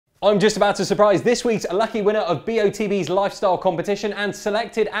I'm just about to surprise this week's lucky winner of BOTB's lifestyle competition, and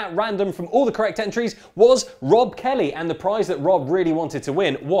selected at random from all the correct entries was Rob Kelly. And the prize that Rob really wanted to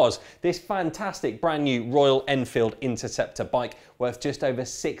win was this fantastic brand new Royal Enfield Interceptor bike worth just over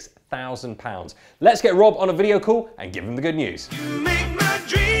 £6,000. Let's get Rob on a video call and give him the good news.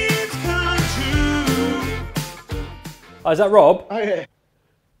 Hi, is that Rob? Hi.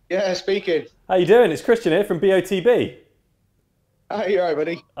 Yeah, speaking. How you doing? It's Christian here from BOTB. Hi, you alright,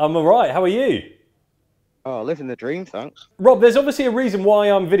 buddy? I'm alright, how are you? Oh, living the dream, thanks. Rob, there's obviously a reason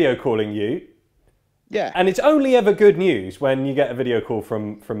why I'm video calling you. Yeah. And it's only ever good news when you get a video call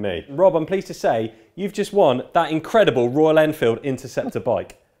from me. Rob, I'm pleased to say you've just won that incredible Royal Enfield Interceptor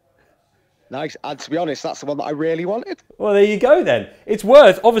bike. Nice. And to be honest, that's the one that I really wanted. Well, there you go then. It's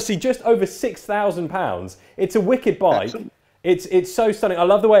worth, obviously, just over £6,000. It's a wicked bike. Excellent. It's so stunning. I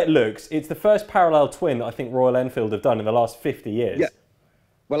love the way it looks. It's the first parallel twin that I think Royal Enfield have done in the last 50 years. Yeah.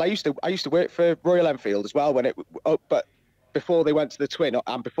 Well, I used to work for Royal Enfield as well but before they went to the twin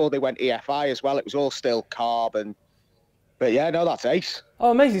and before they went EFI as well, it was all still carb but yeah, no, that's ace. Oh,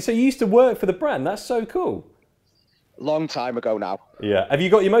 amazing. So you used to work for the brand. That's so cool. Long time ago now. Yeah. Have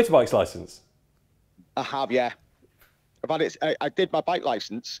you got your motorbike's license? I have, yeah. I've had it. I did my bike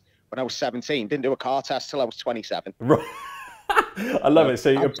license when I was 17. Didn't do a car test till I was 27. Right. I love it. So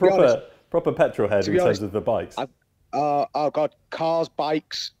you're a proper petrol head in terms of the bikes. Oh God, cars,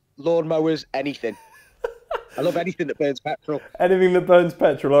 bikes, lawnmowers, anything. I love anything that burns petrol. Anything that burns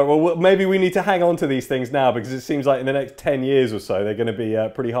petrol. All right, well, maybe we need to hang on to these things now, because it seems like in the next 10 years or so, they're going to be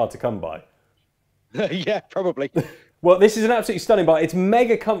pretty hard to come by. Yeah, probably. Well, this is an absolutely stunning bike. It's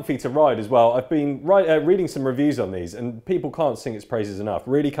mega comfy to ride as well. I've been reading some reviews on these, and people can't sing its praises enough.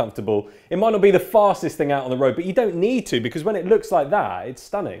 Really comfortable. It might not be the fastest thing out on the road, but you don't need to, because when it looks like that, it's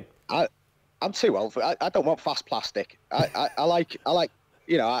stunning. I'm too old for. I don't want fast plastic. I like.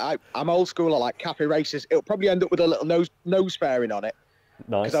 You know, I'm old school. I like cafe races. It'll probably end up with a little nose fairing on it.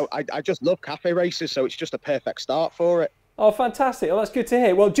 Nice. Because I just love cafe races, so it's just a perfect start for it. Oh, fantastic. Well, that's good to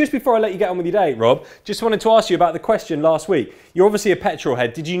hear. Well, just before I let you get on with your day, Rob, just wanted to ask you about the question last week. You're obviously a petrol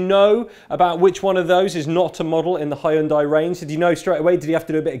head. Did you know about which one of those is not a model in the Hyundai range? Did you know straight away? Did you have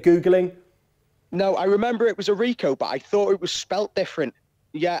to do a bit of Googling? No, I remember it was a Rico, but I thought it was spelt different.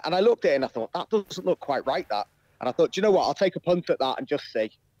 Yeah, and I looked at it and I thought, that doesn't look quite right, that. And I thought, do you know what? I'll take a punt at that and just see.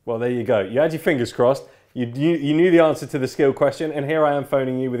 Well, there you go. You had your fingers crossed. You knew the answer to the skill question, and here I am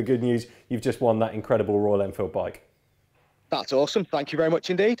phoning you with the good news. You've just won that incredible Royal Enfield bike. That's awesome. Thank you very much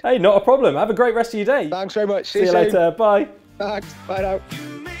indeed. Hey, not a problem. Have a great rest of your day. Thanks very much. See you later. Bye. Thanks. Bye now.